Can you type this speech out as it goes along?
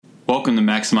Welcome to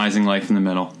Maximizing Life in the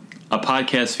Middle, a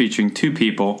podcast featuring two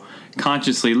people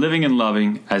consciously living and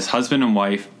loving as husband and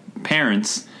wife,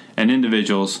 parents, and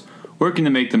individuals working to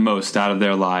make the most out of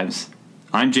their lives.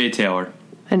 I'm Jay Taylor.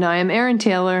 And I am Erin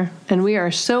Taylor, and we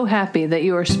are so happy that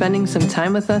you are spending some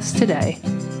time with us today.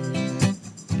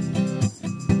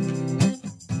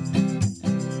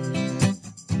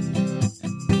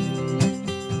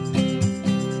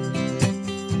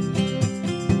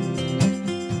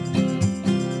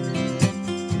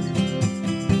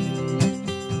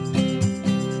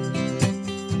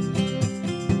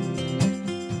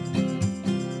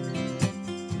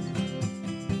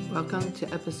 Welcome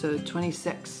to episode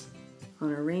 26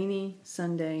 on a rainy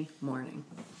Sunday morning.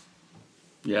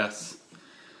 Yes.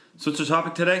 So what's our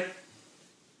topic today?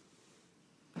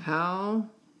 How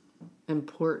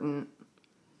important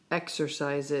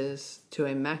exercise is to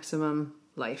a maximum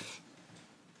life.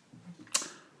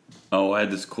 Oh, I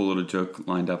had this cool little joke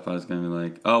lined up. I was going to be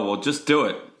like, oh, well, just do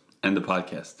it. End the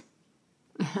podcast.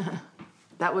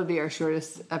 That would be our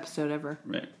shortest episode ever.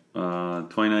 Right.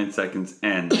 29 seconds,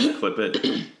 end. Clip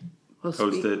it. Well,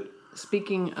 Post it.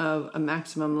 Speaking of a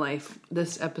maximum life,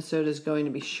 this episode is going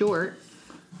to be short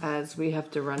as we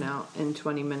have to run out in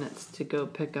 20 minutes to go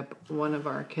pick up one of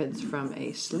our kids from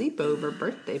a sleepover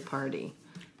birthday party.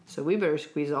 So we better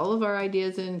squeeze all of our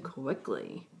ideas in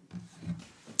quickly.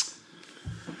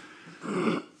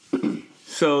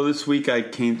 So this week I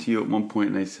came to you at one point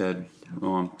and I said,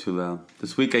 oh, I'm too loud.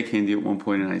 This week I came to you at one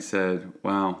point and I said,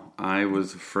 wow, I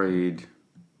was afraid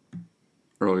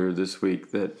earlier this week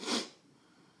that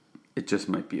it just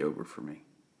might be over for me.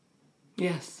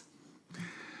 Yes.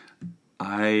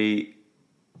 I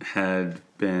had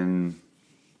been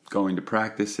going to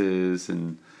practices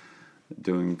and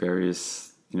doing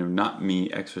various, not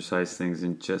me exercise things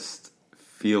and just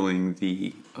feeling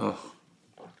the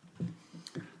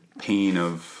pain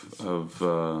of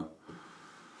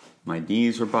my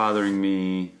knees were bothering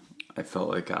me. I felt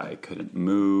like I couldn't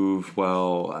move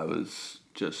well. I was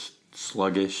just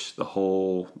sluggish, the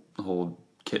whole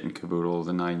kit and caboodle,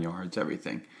 the 9 yards,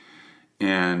 everything.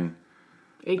 And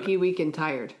achy, weak, and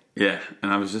tired. Yeah,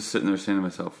 and I was just sitting there saying to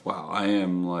myself, wow, I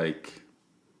am like,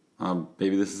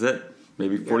 maybe this is it.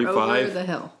 Maybe 45. You're over the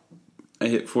hill. I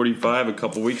hit 45 a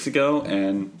couple weeks ago,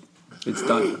 and it's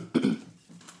done.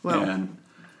 Well, and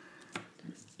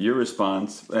your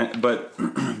response, but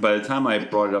by the time I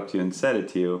brought it up to you and said it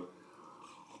to you,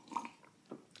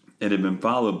 it had been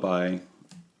followed by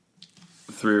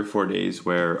 3 or 4 days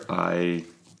where I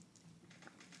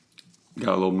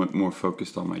got a little bit more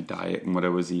focused on my diet and what I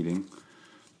was eating,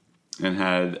 and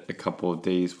had a couple of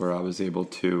days where I was able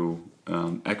to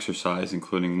exercise,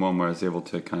 including one where I was able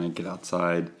to kind of get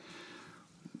outside,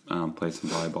 play some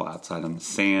volleyball outside on the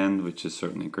sand, which is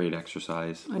certainly great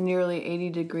exercise. A nearly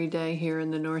 80-degree day here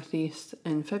in the Northeast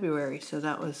in February, so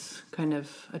that was kind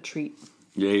of a treat.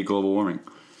 Yay, global warming.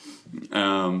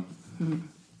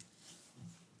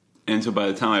 And so by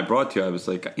the time I brought it to you, I was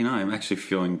like, I'm actually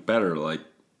feeling better. Like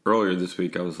earlier this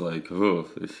week, I was like, I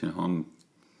don't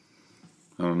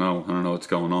know what's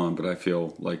going on, but I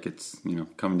feel like it's,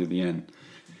 coming to the end.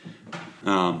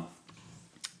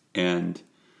 And,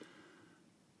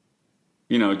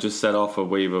 just set off a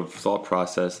wave of thought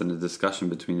process and a discussion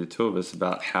between the two of us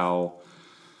about how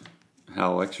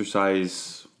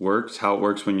exercise works, how it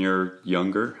works when you're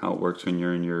younger, how it works when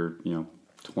you're in your,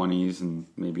 20s and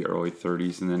maybe early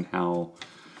 30s, and then how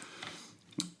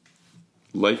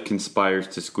life conspires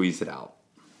to squeeze it out.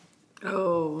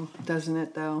 Oh, doesn't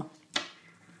it though?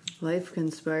 Life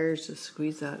conspires to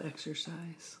squeeze out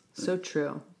exercise. So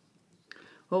true.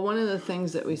 Well, one of the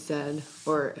things that we said,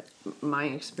 or my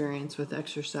experience with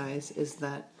exercise, is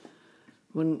that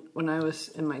when I was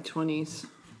in my 20s,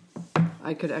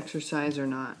 I could exercise or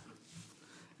not.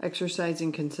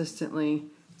 Exercising consistently,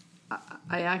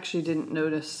 I actually didn't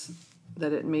notice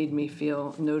that it made me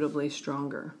feel notably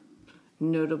stronger,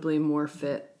 notably more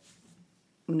fit,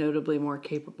 notably more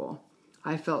capable.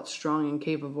 I felt strong and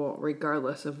capable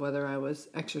regardless of whether I was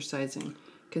exercising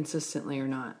consistently or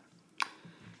not.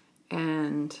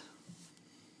 And,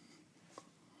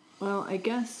 well, I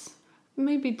guess it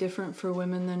may be different for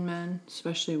women than men,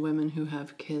 especially women who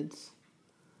have kids.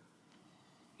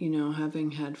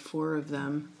 Having had 4 of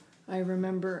them, I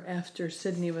remember after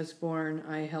Sydney was born,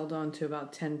 I held on to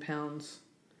about 10 pounds.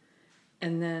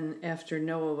 And then after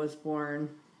Noah was born,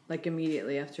 like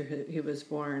immediately after he was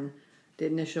born, the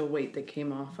initial weight that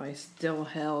came off, I still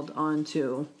held on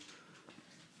to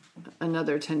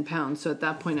another 10 pounds. So at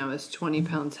that point, I was 20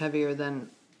 pounds heavier than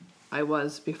I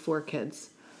was before kids.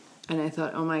 And I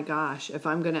thought, oh my gosh, if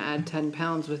I'm going to add 10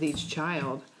 pounds with each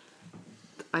child,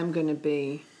 I'm going to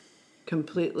be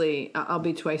completely. I'll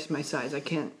be twice my size. I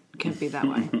can't be that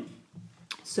way.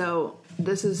 So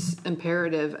this is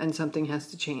imperative, and something has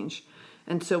to change.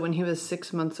 And so when he was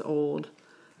 6 months old,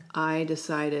 I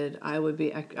decided I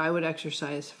would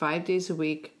exercise 5 days a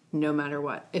week, no matter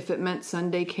what. If it meant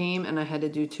Sunday came and I had to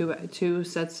do two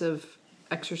sets of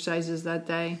exercises that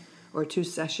day or 2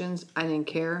 sessions, I didn't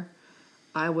care.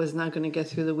 I was not going to get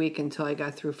through the week until I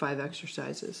got through 5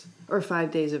 exercises or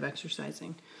 5 days of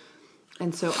exercising.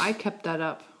 And so I kept that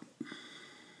up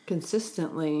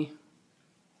consistently,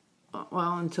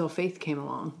 well, until Faith came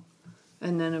along.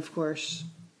 And then, of course,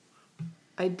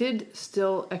 I did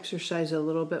still exercise a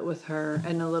little bit with her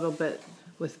and a little bit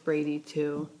with Brady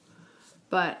too.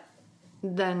 But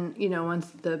then,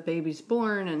 once the baby's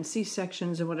born and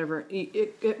C-sections and whatever,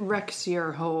 it wrecks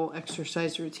your whole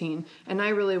exercise routine. And I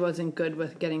really wasn't good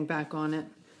with getting back on it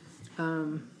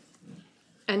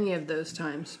any of those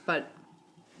times. But,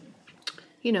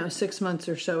 6 months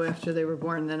or so after they were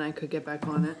born, then I could get back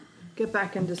on it, get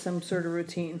back into some sort of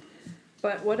routine.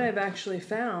 But what I've actually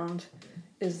found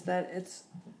is that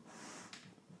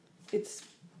it's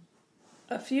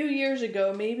a few years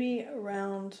ago, maybe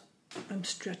around... I'm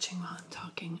stretching while I'm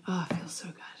talking. Oh, it feels so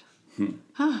good.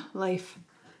 Life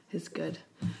is good.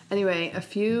 Anyway, a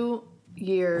few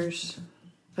years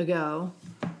ago,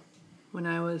 when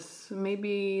I was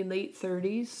maybe late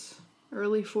 30s,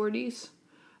 early 40s,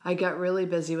 I got really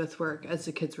busy with work as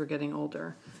the kids were getting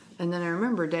older. And then I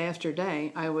remember day after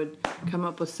day, I would come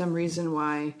up with some reason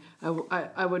why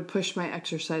I would push my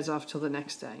exercise off till the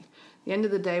next day. The end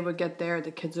of the day would get there, the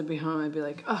kids would be home, I'd be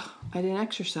like, oh, I didn't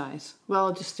exercise. Well,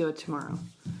 I'll just do it tomorrow.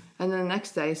 And then the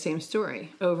next day, same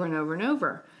story, over and over and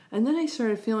over. And then I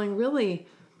started feeling really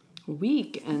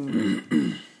weak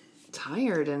and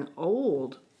tired and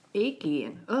old, achy,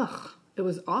 and it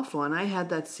was awful. And I had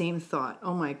that same thought,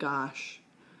 oh my gosh,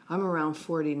 I'm around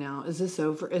 40 now. Is this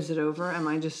over? Is it over? Am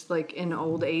I just like in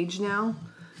old age now?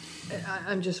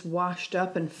 I'm just washed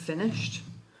up and finished.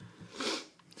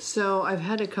 So I've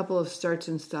had a couple of starts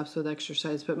and stops with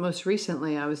exercise, but most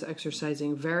recently I was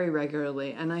exercising very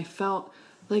regularly, and I felt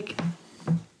like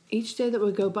each day that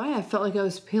would go by, I felt like I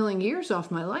was peeling years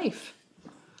off my life.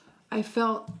 I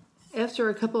felt, after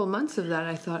a couple of months of that,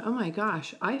 I thought, oh my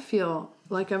gosh, I feel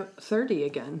like I'm 30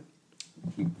 again.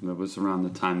 That was around the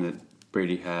time that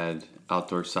Brady had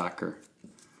outdoor soccer.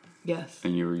 Yes.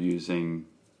 And you were using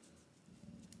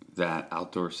that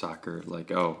outdoor soccer,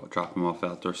 like, I'll drop him off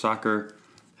outdoor soccer,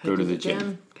 go to the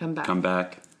gym, come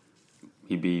back.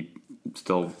 He'd be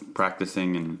still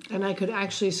practicing, and I could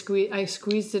actually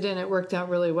squeezed it in. It worked out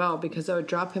really well because I would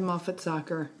drop him off at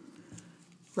soccer,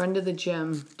 run to the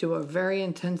gym, do a very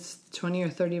intense 20 or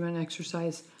 30 minute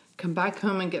exercise, come back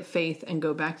home and get Faith and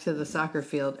go back to the soccer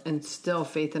field, and still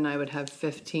Faith and I would have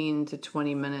 15 to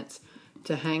 20 minutes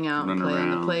to hang out, play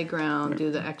on the playground, do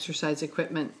the exercise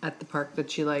equipment at the park that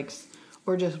she likes,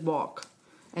 or just walk.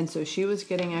 And so she was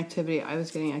getting activity, I was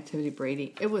getting activity,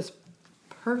 Brady. It was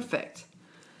perfect.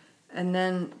 And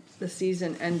then the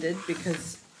season ended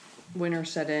because winter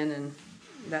set in, and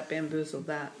that bamboozled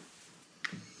that.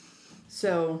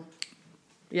 So,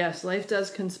 yes, life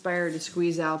does conspire to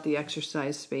squeeze out the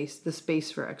exercise space, the space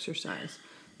for exercise.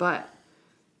 But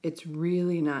it's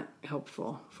really not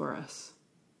helpful for us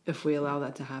if we allow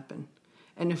that to happen.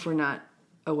 And if we're not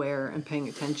aware and paying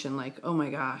attention, like, oh my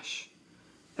gosh,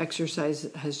 exercise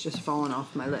has just fallen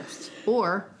off my list.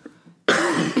 Or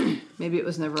maybe it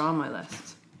was never on my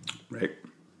list. Right.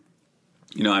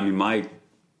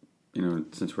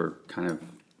 Since we're kind of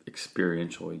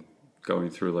experientially going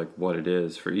through like what it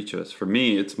is for each of us, for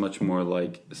me, it's much more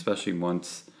like, especially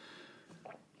once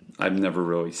I've never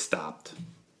really stopped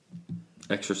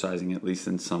exercising, at least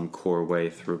in some core way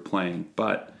through playing.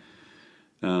 But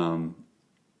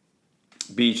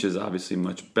beach is obviously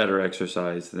much better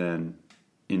exercise than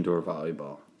indoor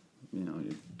volleyball.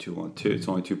 You're 2-on-2. It's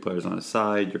only 2 players on a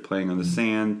side. You're playing on the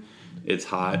sand. It's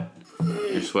hot.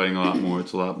 You're sweating a lot more.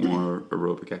 It's a lot more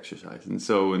aerobic exercise. And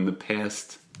so in the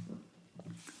past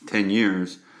 10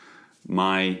 years,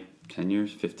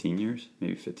 15 years,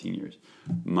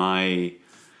 my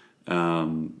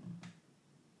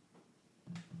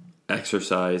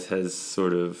exercise has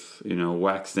sort of,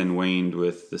 waxed and waned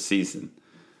with the season.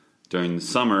 During the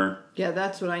summer... Yeah,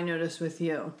 that's what I noticed with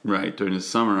you. Right. During the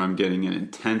summer, I'm getting an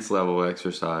intense level of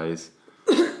exercise.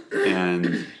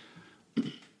 And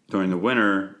during the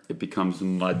winter, it becomes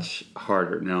much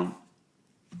harder. Now,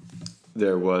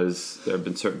 there have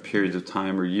been certain periods of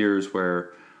time or years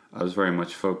where I was very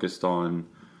much focused on,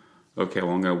 okay,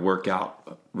 well, I'm going to work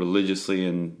out religiously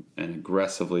and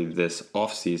aggressively this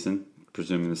off season,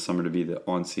 presuming the summer to be the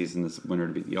on season, this winter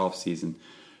to be the off season,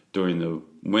 during the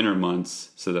winter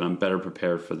months so that I'm better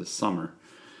prepared for the summer.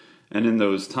 And in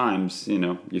those times,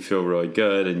 you feel really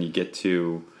good, and you get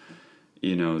to,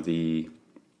 the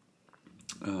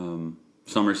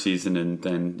summer season, and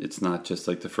then it's not just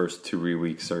like the first 2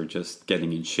 weeks are just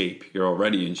getting in shape. You're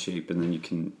already in shape, and then you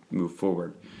can move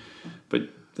forward. But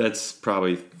that's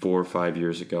probably 4 or 5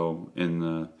 years ago in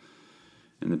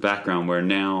the background, where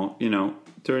now,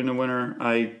 during the winter,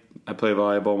 I play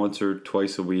volleyball once or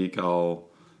twice a week.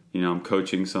 I'm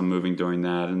coaching, so I'm moving during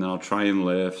that, and then I'll try and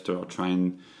lift, or I'll try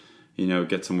and,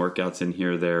 get some workouts in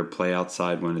here or there, play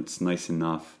outside when it's nice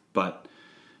enough. But,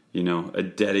 a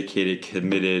dedicated,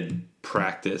 committed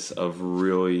practice of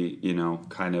really,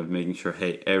 kind of making sure,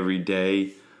 hey, every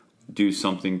day do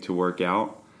something to work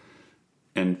out.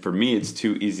 And for me, it's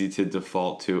too easy to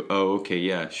default to, oh, okay,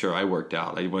 yeah, sure, I worked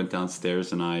out. I went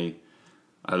downstairs and I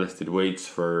lifted weights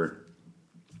for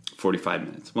 45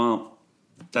 minutes. Well,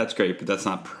 that's great, but that's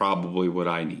not probably what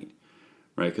I need,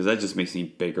 right? Because that just makes me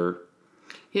bigger.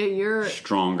 Yeah, you're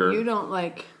stronger. You don't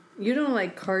like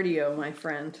cardio, my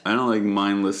friend. I don't like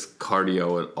mindless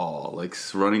cardio at all. Like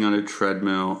running on a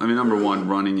treadmill. I mean, number one,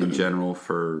 running in general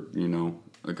for,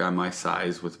 a guy my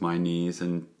size with my knees,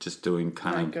 and just doing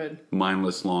kind of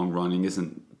mindless long running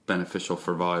isn't beneficial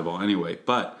for volleyball anyway.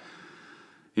 But,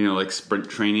 like sprint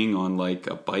training on like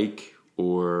a bike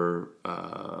or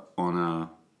on a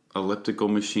elliptical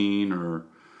machine, or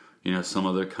some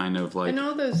other kind of like, and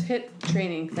all those HIIT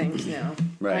training things now,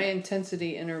 right? High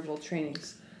intensity interval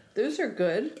trainings, those are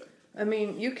good. I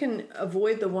mean, you can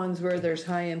avoid the ones where there's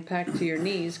high impact to your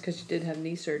knees because you did have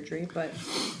knee surgery, but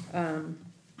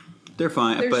they're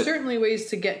fine. There's certainly ways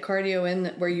to get cardio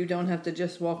in where you don't have to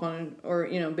just walk on or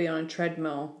be on a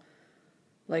treadmill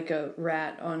like a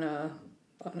rat on a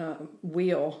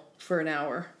wheel for an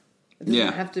hour. It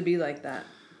doesn't have to be like that.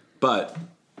 But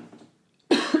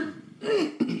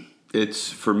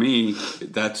it's, for me,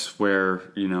 that's where,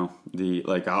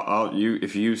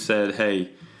 if you said,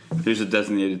 hey, here's a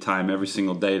designated time every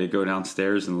single day to go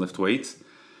downstairs and lift weights,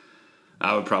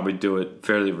 I would probably do it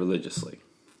fairly religiously.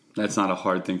 That's not a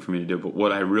hard thing for me to do. But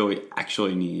what I really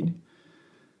actually need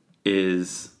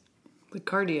is the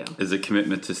cardio. Is a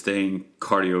commitment to staying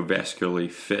cardiovascularly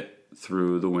fit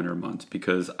through the winter months,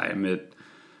 because I admit,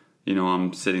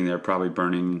 I'm sitting there probably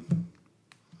burning,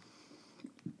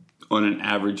 on an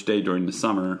average day during the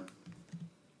summer,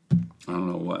 I don't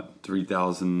know what,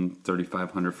 3,000,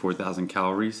 3,500, 4,000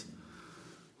 calories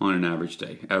on an average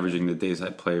day, averaging the days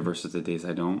I play versus the days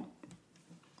I don't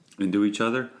into each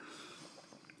other.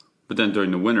 But then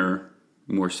during the winter,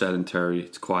 more sedentary,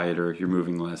 it's quieter, you're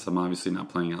moving less. I'm obviously not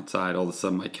playing outside. All of a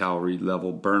sudden, my calorie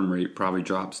level burn rate probably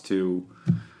drops to,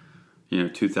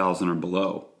 2,000 or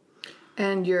below.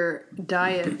 And your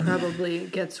diet probably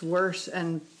gets worse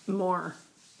and more.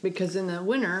 Because in the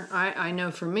winter, I know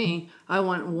for me, I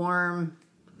want warm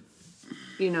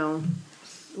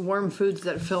foods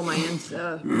that fill my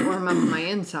warm up my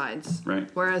insides. Right.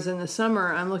 Whereas in the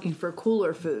summer, I'm looking for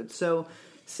cooler foods. So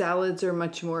salads are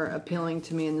much more appealing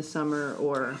to me in the summer,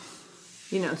 or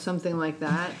something like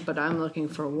that. But I'm looking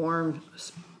for warm,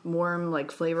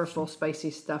 like flavorful, spicy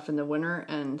stuff in the winter,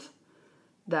 and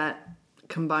that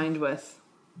combined with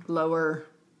lower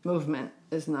movement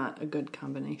is not a good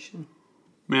combination.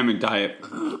 Man, diet.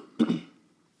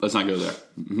 Let's not go there.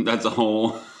 That's a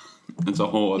whole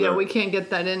other... Yeah, we can't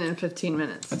get that in 15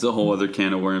 minutes. That's a whole other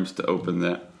can of worms to open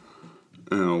that.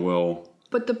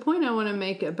 But the point I want to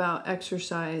make about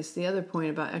exercise, the other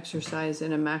point about exercise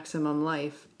in a maximum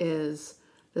life, is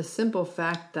the simple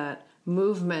fact that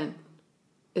movement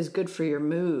is good for your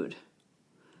mood.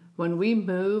 When we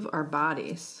move our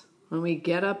bodies, when we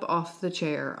get up off the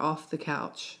chair, off the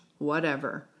couch,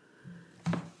 whatever,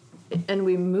 and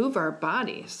we move our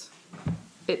bodies,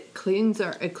 it clears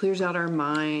out our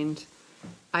mind.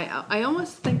 I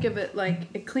almost think of it like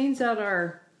it cleans out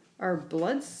our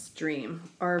bloodstream,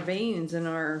 our veins, and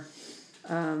our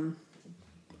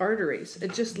arteries.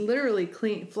 It just literally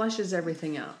flushes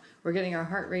everything out. We're getting our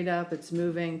heart rate up. It's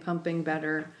moving, pumping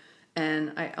better,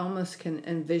 and I almost can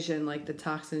envision like the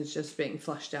toxins just being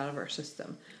flushed out of our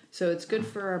system. So it's good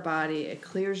for our body. It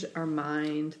clears our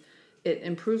mind. It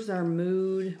improves our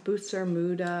mood, boosts our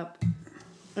mood up.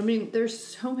 I mean, there's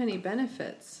so many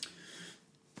benefits.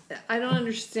 I don't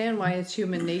understand why it's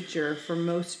human nature for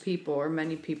most people, or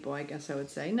many people, I guess I would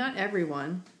say. Not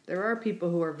everyone. There are people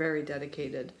who are very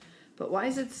dedicated. But why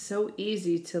is it so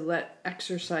easy to let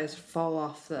exercise fall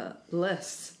off the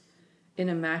list in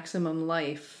a maximum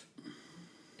life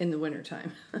in the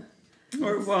wintertime?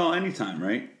 Or, well, anytime,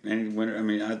 right? Any winter. I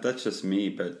mean, that's just me,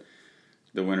 but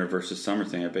the winter versus summer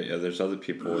thing. I bet you there's other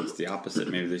people, it's the opposite.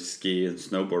 Maybe they ski and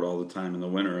snowboard all the time in the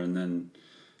winter, and then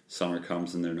summer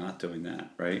comes and they're not doing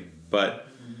that, right? But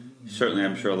certainly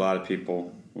I'm sure a lot of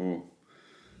people, ooh,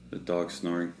 the dog's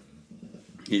snoring.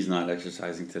 He's not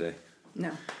exercising today.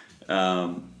 No.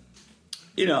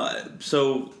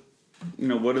 So,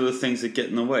 what are the things that get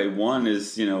in the way? One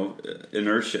is,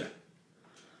 inertia.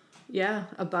 Yeah,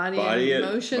 a body in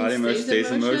motion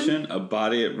stays in motion. A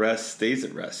body at rest stays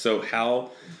at rest. So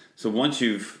once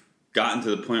you've gotten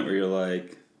to the point where you're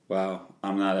like, wow,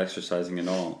 I'm not exercising at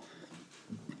all,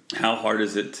 how hard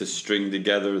is it to string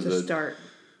together start?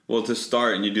 Well, to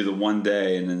start, and you do the one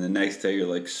day, and then the next day you're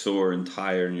like sore and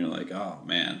tired, and you're like, oh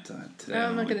man, today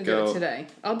I'm not going to do it today.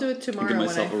 I'll do it tomorrow when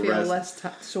I feel less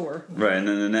sore. Right, and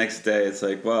then the next day it's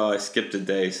like, well, I skipped a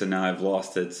day, so now I've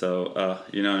lost it. So,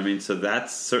 you know what I mean? So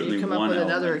that's certainly one element. You come up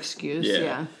with another excuse,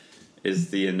 yeah. Is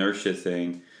the inertia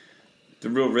thing. The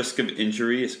real risk of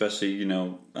injury, especially, I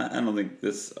don't think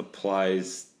this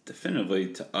applies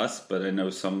definitively to us, but I know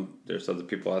there's other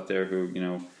people out there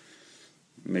who,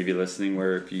 maybe listening,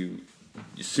 where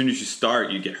as soon as you start,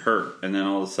 you get hurt, and then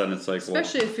all of a sudden it's like,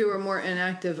 especially if you were more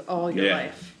inactive all your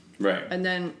life, right? And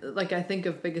then, like, I think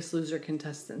of Biggest Loser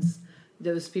contestants;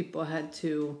 those people had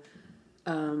to,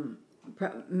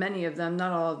 many of them,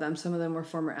 not all of them, some of them were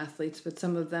former athletes, but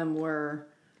some of them were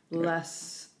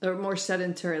less or more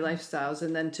sedentary lifestyles,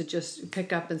 and then to just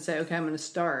pick up and say, okay, I'm going to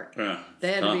start.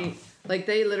 They had to be like,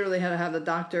 they literally had to have the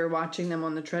doctor watching them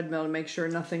on the treadmill to make sure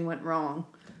nothing went wrong.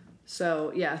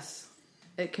 So yes,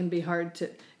 it can be hard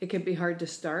to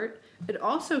start. It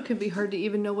also can be hard to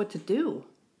even know what to do.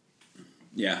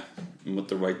 Yeah, and what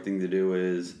the right thing to do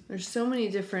is. There's so many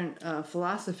different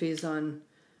philosophies on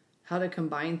how to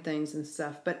combine things and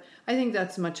stuff, but I think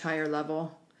that's much higher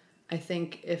level. I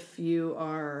think if you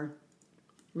are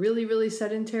really, really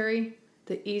sedentary,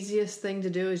 the easiest thing to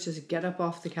do is just get up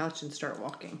off the couch and start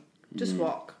walking. Just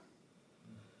walk.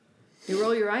 You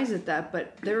roll your eyes at that,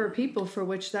 but there are people for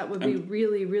which that would be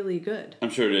really, really good.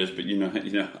 I'm sure it is, but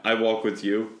I walk with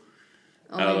you.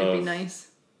 Only to be nice.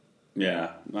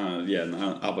 Yeah,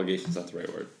 obligation's not the right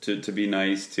word. To be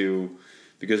nice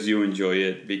because you enjoy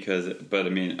it. But I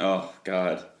mean, oh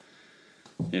God,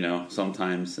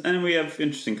 sometimes, and we have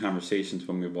interesting conversations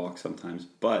when we walk sometimes.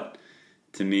 But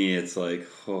to me, it's like,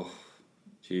 oh,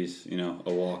 geez,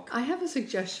 a walk. I have a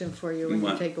suggestion for you when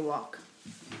you take a walk.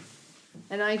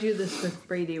 And I do this with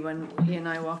Brady when he and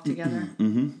I walk together,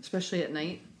 especially at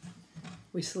night.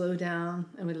 We slow down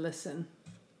and we listen.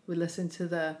 We listen to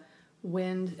the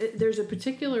wind. There's a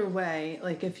particular way,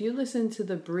 like if you listen to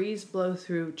the breeze blow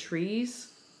through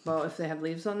trees, well, if they have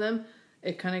leaves on them,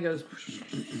 it kind of goes,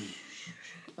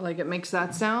 like it makes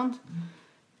that sound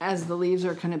as the leaves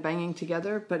are kind of banging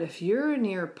together. But if you're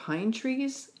near pine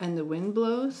trees and the wind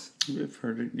blows... I've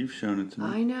heard it. You've shown it to me.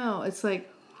 I know. It's like...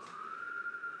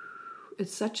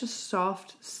 It's such a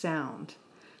soft sound.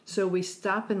 So we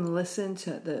stop and listen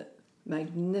to the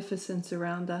magnificence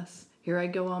around us. Here I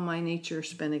go on my nature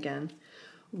spin again.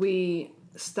 We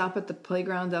stop at the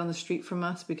playground down the street from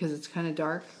us because it's kind of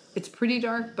dark. It's pretty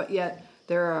dark, but yet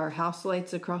there are house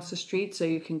lights across the street, so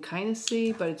you can kind of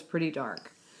see, but it's pretty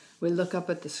dark. We look up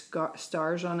at the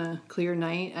stars on a clear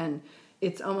night, and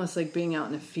it's almost like being out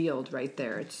in a field right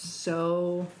there. It's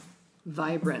so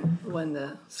vibrant when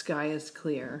the sky is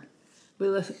clear. We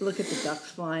look at the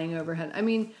ducks flying overhead. I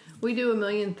mean, we do a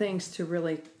million things to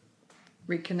really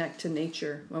reconnect to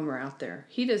nature when we're out there.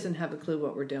 He doesn't have a clue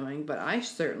what we're doing, but I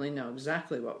certainly know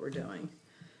exactly what we're doing.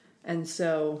 And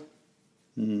so,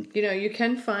 you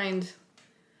can find...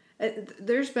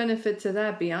 There's benefit to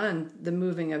that beyond the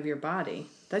moving of your body.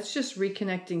 That's just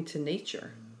reconnecting to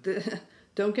nature.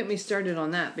 Don't get me started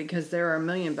on that, because there are a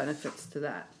million benefits to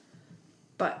that.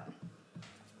 But...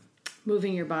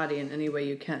 moving your body in any way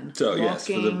you can. So, yes,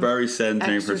 for the very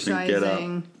sedentary person, get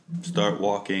up, start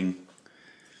walking.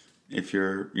 If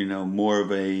you're, more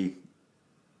of a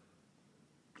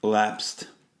lapsed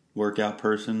workout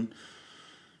person,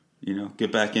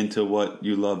 get back into what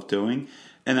you love doing.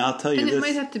 And I'll tell you this. And it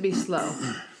might have to be slow.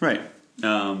 Right.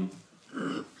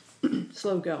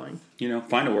 Slow going.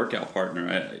 Find a workout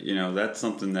partner. That's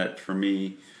something that for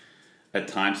me at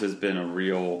times has been a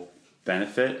real...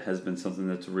 benefit, has been something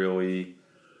that's really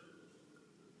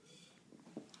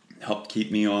helped keep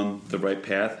me on the right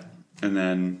path. And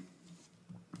then,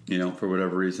 for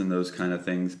whatever reason, those kind of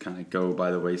things kind of go by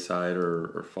the wayside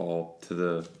or fall to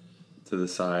the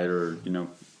side, or,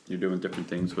 you're doing different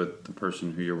things with the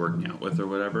person who you're working out with or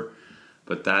whatever.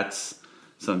 But that's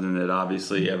something that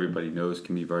obviously everybody knows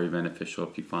can be very beneficial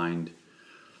if you find,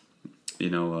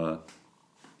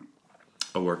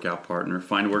 a workout partner.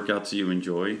 Find workouts that you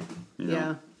enjoy. You know?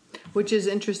 Yeah. Which is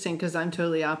interesting because I'm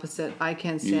totally opposite. I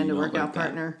can't stand a don't workout like that.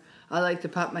 partner. I like to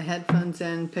pop my headphones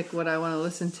in, pick what I want to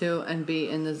listen to, and be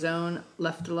in the zone,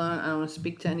 left alone. I don't want to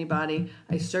speak to anybody.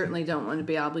 I certainly don't want to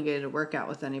be obligated to work out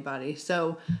with anybody.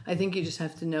 So I think you just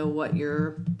have to know what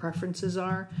your preferences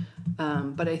are.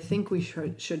 But I think we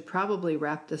should probably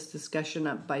wrap this discussion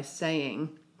up by saying,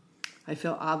 I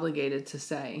feel obligated to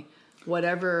say,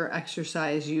 whatever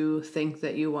exercise you think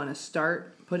that you want to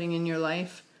start putting in your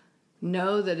life,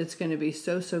 know that it's going to be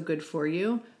so good for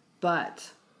you,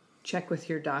 but check with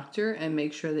your doctor and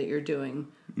make sure that you're doing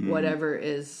whatever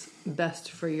is best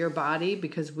for your body,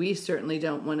 because we certainly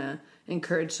don't want to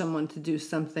encourage someone to do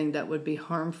something that would be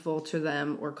harmful to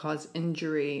them or cause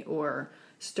injury or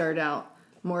start out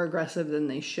more aggressive than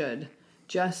they should.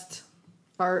 Just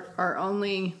our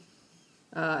only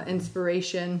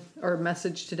inspiration or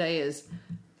message today is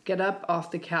get up off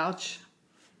the couch,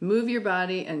 move your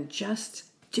body, and just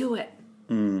do it.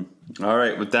 All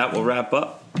right, with that, we'll wrap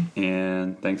up.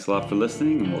 And thanks a lot for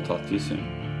listening, and we'll talk to you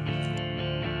soon.